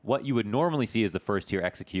that what you would normally see as the first tier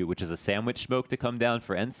execute, which is a sandwich smoke to come down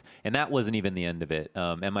for ENCE, and that wasn't even the end of it.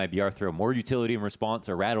 MIBR throw more utility in response,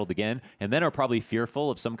 are rattled again, and then are probably fearful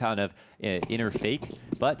of some kind of inner fake,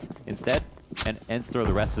 but instead, ENCE throw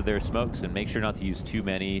the rest of their smokes and make sure not to use too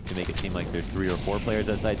many to make it seem like there's 3 or 4 players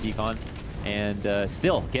outside T-Con, and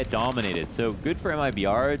still get dominated. So good for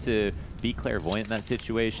MIBR to be clairvoyant in that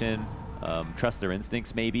situation, trust their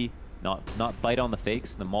instincts maybe, not bite on the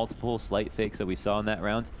fakes, the multiple slight fakes that we saw in that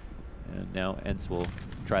round. And now ENCE will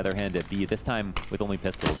try their hand at B, this time with only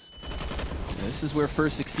pistols. This is where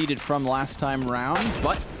first succeeded from last time round,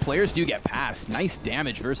 but players do get past. Nice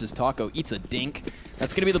damage versus Taco. Eats a dink.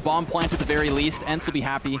 That's going to be the bomb plant at the very least. ENCE will be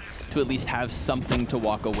happy to at least have something to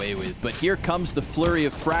walk away with. But here comes the flurry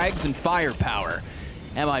of frags and firepower.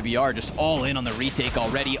 MIBR just all in on the retake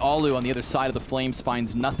already. Alu on the other side of the flames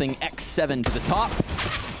finds nothing. X7 to the top.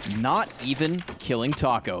 Not even killing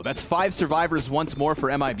Taco. That's 5 survivors once more for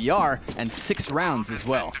MIBR, and 6 rounds as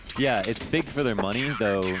well. Yeah, it's big for their money,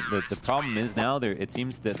 though. The problem is now, it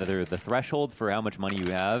seems that the threshold for how much money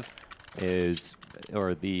you have is, or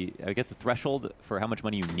I guess the threshold for how much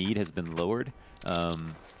money you need has been lowered,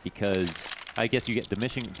 because I guess you get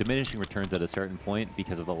diminishing returns at a certain point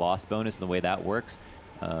because of the loss bonus and the way that works.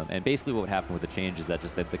 And basically what would happen with the change is that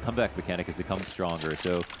just that the comeback mechanic has become stronger.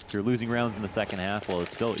 So if you're losing rounds in the second half, well,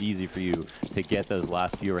 it's still easy for you to get those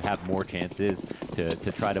last few or have more chances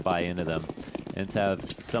to try to buy into them. ENCE have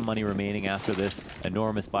some money remaining after this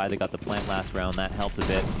enormous buy. They got the plant last round. That helped a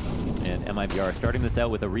bit. And MIBR starting this out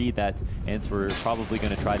with a read that ENCE were probably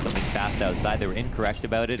going to try something fast outside. They were incorrect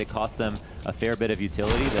about it. It cost them a fair bit of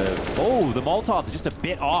utility. The Molotov is just a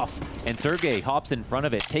bit off. And Sergey hops in front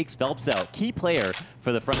of it, takes Phelps out. Key player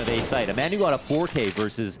for the front of A site. A man who got a 4K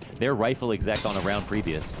versus their rifle exec on a round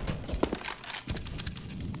previous.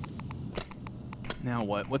 Now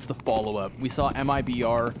what? What's the follow-up? We saw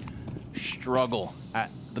MIBR struggle at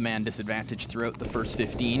the man disadvantage throughout the first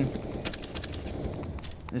 15.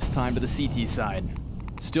 This time to the CT side.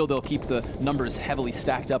 Still, they'll keep the numbers heavily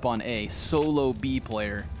stacked up on A. Solo B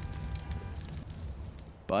player.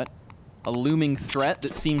 But a looming threat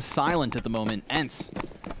that seems silent at the moment. ENCE,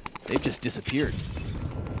 they've just disappeared.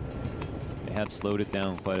 They have slowed it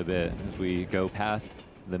down quite a bit as we go past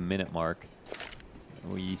the minute mark.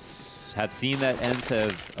 We have seen that ENCE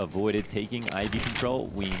have avoided taking IV control.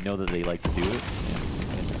 We know that they like to do it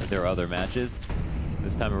in their other matches.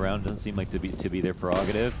 This time around doesn't seem like to be their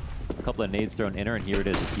prerogative. A couple of nades thrown inner, and here it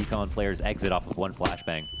is. The T-Con players exit off of one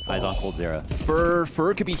flashbang. Eyes on coldzera.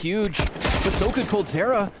 Fur could be huge, but so could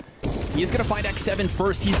coldzera. He is going to find X7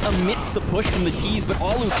 first. He's amidst the push from the T's, but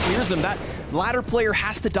Alu clears him. That ladder player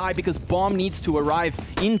has to die because bomb needs to arrive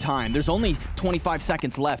in time. There's only 25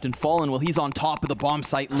 seconds left, and Fallen, well, he's on top of the bomb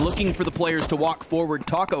site looking for the players to walk forward.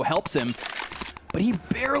 Taco helps him, but he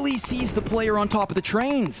barely sees the player on top of the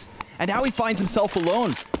trains. And now he finds himself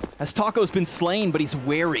alone, as Taco's been slain, but he's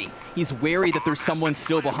wary. He's wary that there's someone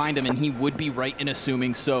still behind him, and he would be right in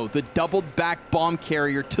assuming so. The doubled back bomb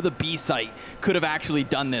carrier to the B site could have actually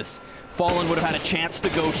done this. Fallen would have had a chance to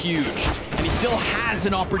go huge, and he still has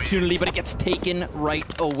an opportunity, but it gets taken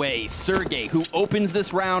right away. Sergey, who opens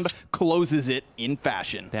this round, closes it in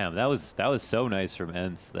fashion. Damn, that was so nice from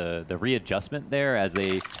ENCE. The readjustment there as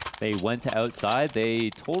they they went to outside,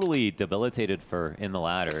 they totally debilitated Fur in the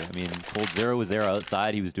ladder. I mean, coldzera was there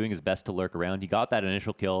outside. He was doing his best to lurk around. He got that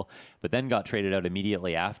initial kill, but then got traded out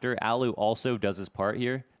immediately after. Alu also does his part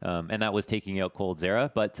here, and that was taking out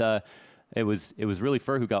coldzera. But it was really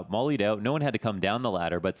Fur who got mollied out. No one had to come down the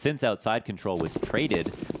ladder, but since outside control was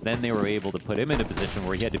traded, then they were able to put him in a position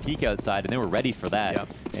where he had to peek outside, and they were ready for that. Yep.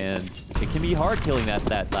 And it can be hard killing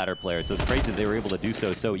that ladder player, so it's crazy that they were able to do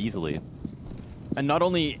so easily. And not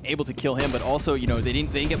only able to kill him, but also, you know, they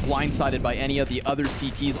didn't get blindsided by any of the other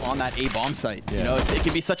CTs on that A bomb site. Yeah. You know, it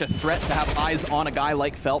can be such a threat to have eyes on a guy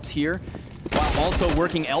like Phelps here, while also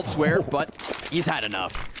working elsewhere, but he's had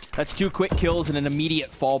enough. That's 2 quick kills and an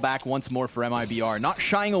immediate fallback once more for MIBR. Not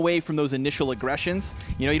shying away from those initial aggressions.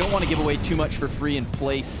 You know, you don't want to give away too much for free and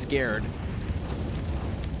play scared.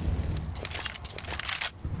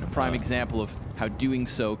 A prime example of how doing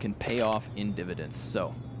so can pay off in dividends.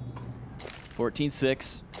 So,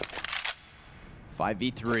 14-6,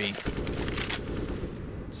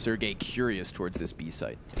 5v3. Sergey curious towards this B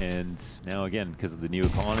site. And now again, because of the new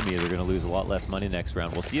economy, they're going to lose a lot less money next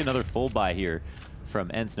round. We'll see another full buy here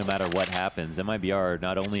from ENCE no matter what happens. MIBR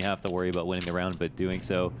not only have to worry about winning the round, but doing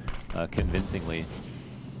so convincingly.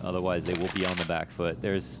 Otherwise, they will be on the back foot.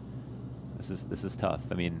 This is tough.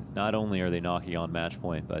 I mean, not only are they knocking on match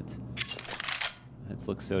point, but it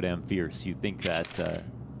looks so damn fierce. You think that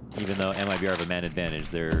even though MIBR have a man advantage,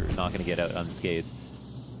 they're not going to get out unscathed.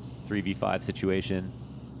 3v5 situation,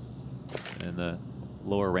 and the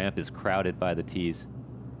lower ramp is crowded by the T's.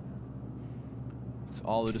 It's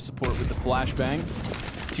Alu to support with the flashbang.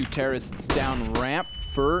 2 terrorists down ramp.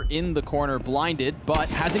 Fur in the corner, blinded, but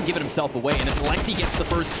hasn't given himself away. And as Lexi gets the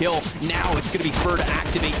first kill, now it's going to be Fur to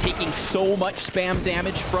activate, taking so much spam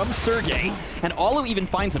damage from Sergey. And Alu even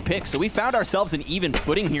finds a pick, so we found ourselves in even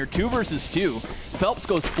footing here, 2 versus 2. Phelps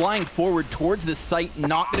goes flying forward towards this site,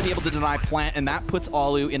 not going to be able to deny plant, and that puts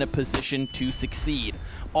Alu in a position to succeed.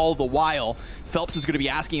 All the while, Phelps is going to be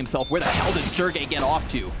asking himself, where the hell did Sergey get off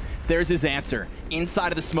to? There's his answer. Inside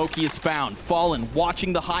of the smoke he is found. Fallen,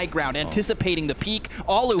 watching the high ground, anticipating the peak.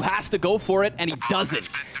 Alu has to go for it, and he doesn't.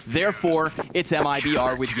 Therefore, it's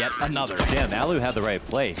MIBR with yet another. Damn, Alu had the right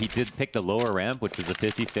play. He did pick the lower ramp, which was a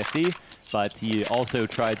 50-50, but he also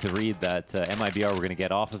tried to read that MIBR were going to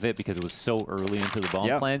get off of it because it was so early into the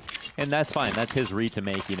bomb plant. And that's fine. That's his read to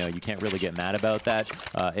make. You know, you can't really get mad about that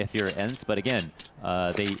if you're ENCE. But again,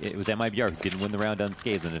 it was MIBR who didn't win the round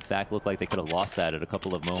unscathed, and in fact looked like they could have lost that at a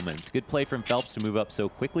couple of moments. Good play from Phelps to move up so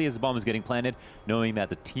quickly as the bomb was getting planted, knowing that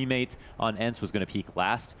the teammate on ENCE was going to peak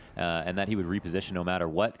last, and that he would reposition no matter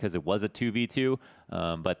what, because it was a 2v2.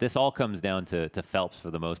 But this all comes down to Phelps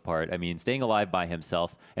for the most part. I mean, staying alive by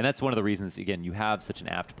himself, and that's one of the reasons, again, you have such an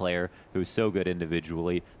apt player who's so good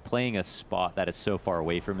individually, playing a spot that is so far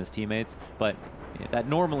away from his teammates, but that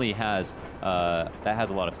normally has a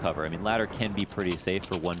lot of cover. I mean, ladder can be pretty safe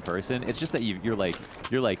for one person. It's just that you're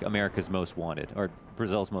like America's Most Wanted, or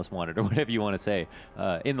Brazil's Most Wanted, or whatever you want to say.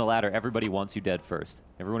 In the ladder, everybody wants you dead first.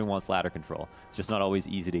 Everyone wants ladder control. It's just not always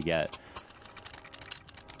easy to get.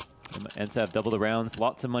 ENCE have double the rounds,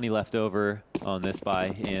 lots of money left over on this buy,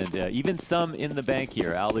 and even some in the bank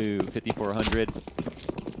here. Alu 5,400.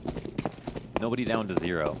 Nobody down to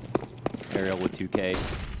 0. Ariel with 2K.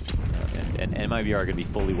 And MIBR are going to be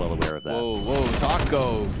fully well aware of that. Whoa,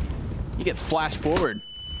 Taco. He gets flashed forward.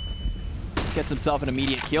 Gets himself an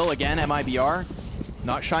immediate kill. Again, MIBR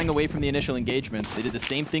not shying away from the initial engagements. They did the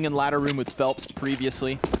same thing in ladder room with Phelps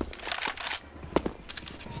previously.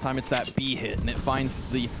 This time it's that B hit, and it finds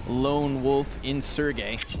the lone wolf in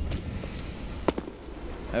Sergey.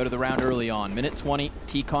 Out of the round early on. Minute 20,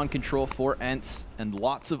 T-Con control for ENCE, and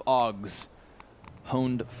lots of AUGs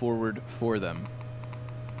honed forward for them.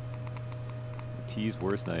 T's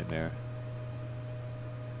worst nightmare.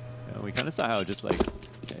 You know, we kind of saw how just like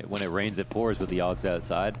when it rains it pours with the AUGs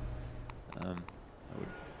outside. I would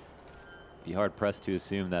be hard pressed to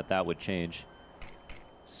assume that that would change.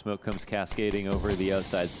 Smoke comes cascading over the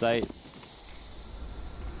outside site.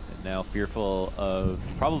 And now fearful of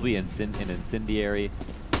probably an incendiary.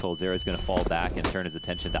 coldzera is going to fall back and turn his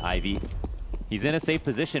attention to Ivy. He's in a safe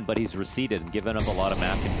position, but he's receded and given up a lot of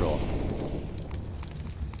map control.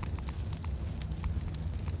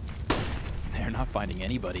 They're not finding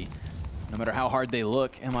anybody. No matter how hard they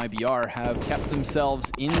look, MIBR have kept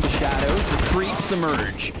themselves in the shadows. The creeps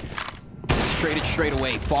emerge. It's traded straight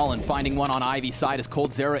away. Fallen finding one on Ivy's side as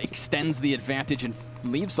coldzera extends the advantage and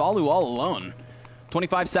leaves Alu all alone.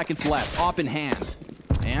 25 seconds left, op in hand.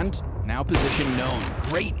 And now position known.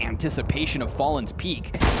 Great anticipation of Fallen's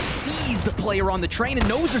peak. Sees the player on the train and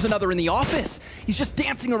knows there's another in the office. He's just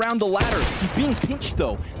dancing around the ladder. He's being pinched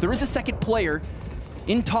though. There is a second player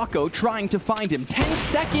in Taco trying to find him. 10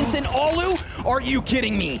 seconds in Alu? Are you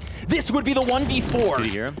kidding me? This would be the 1v4. Did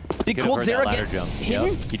you hear him? Did Coldzera get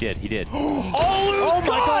hidden? Yep, he did, he did. Alu's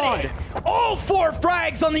got it! All 4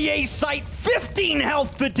 frags on the A site, 15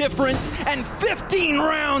 health the difference, and 15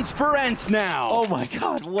 rounds for ENCE now. Oh my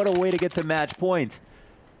god, what a way to get to match point.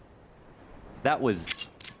 That was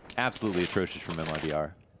absolutely atrocious from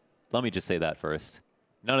MIBR. Let me just say that first.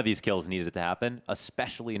 None of these kills needed to happen,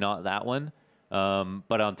 especially not that one.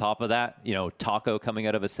 But on top of that, you know, Taco coming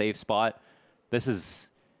out of a safe spot. This is,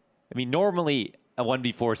 I mean, normally a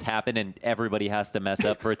 1v4s happen and everybody has to mess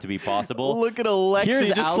up for it to be possible. Look at Alexi. Here's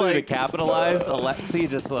just Alu like, to capitalize. Alexi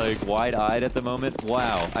just like wide-eyed at the moment.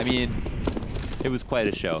 Wow. I mean, it was quite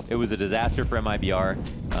a show. It was a disaster for MIBR.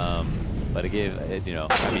 But it gave, you know,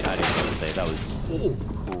 I mean, I didn't know what to say. That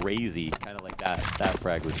was crazy. Kind of like that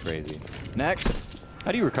frag was crazy. Next.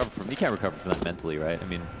 How do you recover from, you can't recover from that mentally, right? I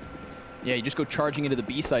mean. Yeah, you just go charging into the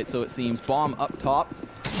B site, so it seems. Bomb up top.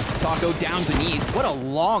 Taco down beneath. What a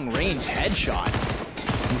long-range headshot.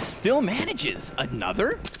 He still manages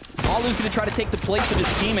another. Alu's going to try to take the place of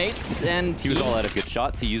his teammates, and he was all out of good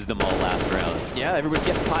shots. He used them all last round. Yeah, everybody's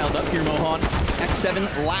getting piled up here, Mohan.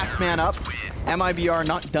 X7, last man up. MIBR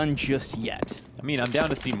not done just yet. I mean, I'm down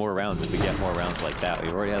to see more rounds if we get more rounds like that.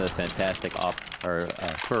 We've already had a fantastic fur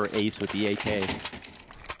ace with the AK.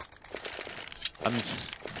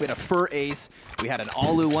 We had a fur ace. We had an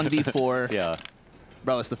Alu 1v4. Yeah.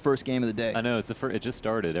 Bro, it's the first game of the day. I know, it's the first. It just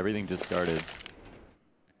started. Everything just started.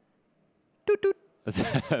 Doot, doot.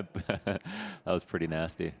 That was pretty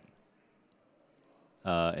nasty.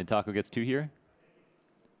 And Taco gets 2 here.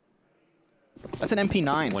 That's an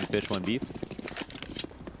MP9. 1 fish, 1 beef.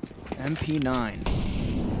 MP9.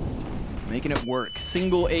 Making it work.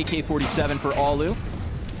 Single AK-47 for Alu.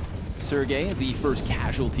 Sergey, the first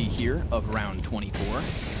casualty here of round 24.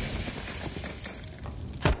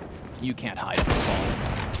 You can't hide from Paulo.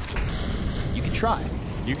 You can try.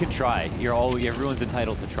 You can try. Everyone's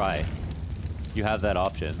entitled to try. You have that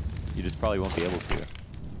option. You just probably won't be able to.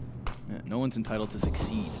 Yeah, no one's entitled to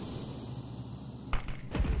succeed.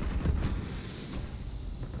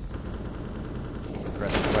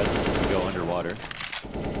 Aggressive presence to go underwater.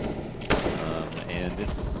 And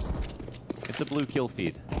it's a blue kill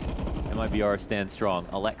feed. MIBR stands strong.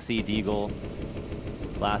 Alexi, Deagle,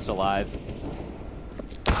 last alive.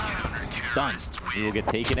 Done. He will get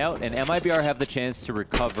taken out, and MIBR have the chance to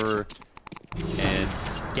recover and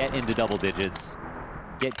get into double digits,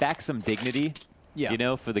 get back some dignity, you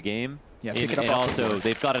know, for the game. Yeah, and also,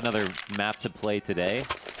 they've got another map to play today,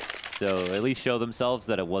 so at least show themselves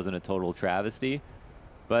that it wasn't a total travesty.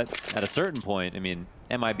 But at a certain point, I mean,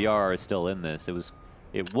 MIBR is still in this.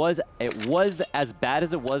 It was as bad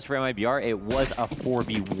as it was for MIBR. It was a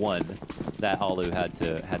 4v1 that Alu had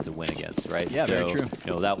to win against, right? Yeah, so, very true.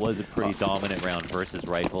 You know, that was a pretty dominant round versus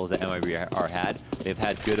rifles that MIBR had. They've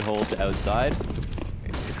had good holds outside.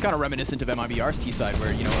 It's kind of reminiscent of MIBR's T-side,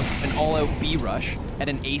 where, you know, an all-out B rush and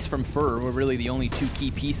an ace from Fur were really the only 2 key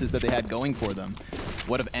pieces that they had going for them.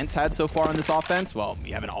 What have ENCE had so far on this offense? Well, we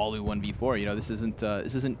have an Alu 1v4. You know, this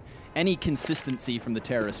isn't any consistency from the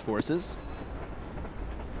terrorist forces.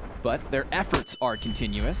 But their efforts are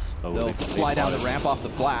continuous. Oh, They'll fly down the ramp off the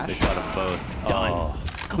flash. They shot them both. Done. Oh.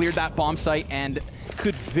 Cleared that bomb site and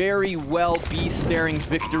could very well be staring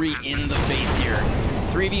victory in the face here.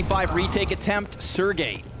 3v5 retake attempt.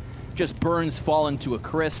 Sergey just burns Fallen to a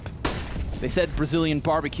crisp. They said Brazilian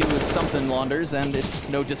barbecue is something, Launders, and it's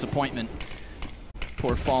no disappointment.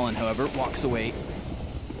 Poor Fallen, however, walks away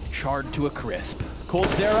charred to a crisp.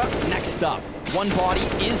 Coldzera next up. One body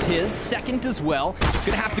is his, second as well.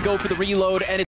 Gonna have to go for the reload, and